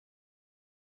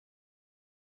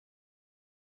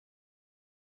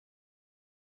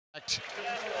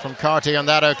From Carty on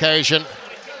that occasion.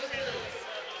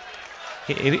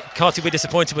 Carty will be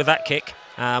disappointed with that kick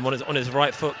on his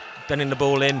right foot, bending the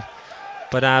ball in.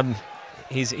 But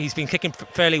he's been kicking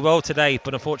fairly well today,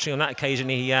 but unfortunately on that occasion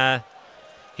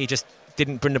he just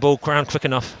didn't bring the ball round quick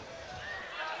enough.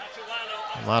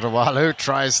 Madawalu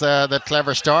tries the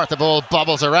clever start. The ball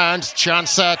bobbles around.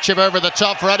 Chance chip over the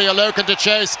top for Eddie Olokan to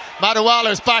chase.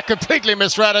 Madawalu's back, completely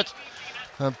misread it.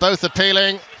 Both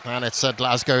appealing, and it's a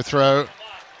Glasgow throw.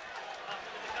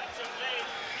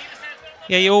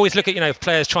 Yeah, you always look at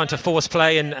players trying to force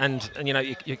play, and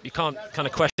you can't kind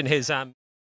of question his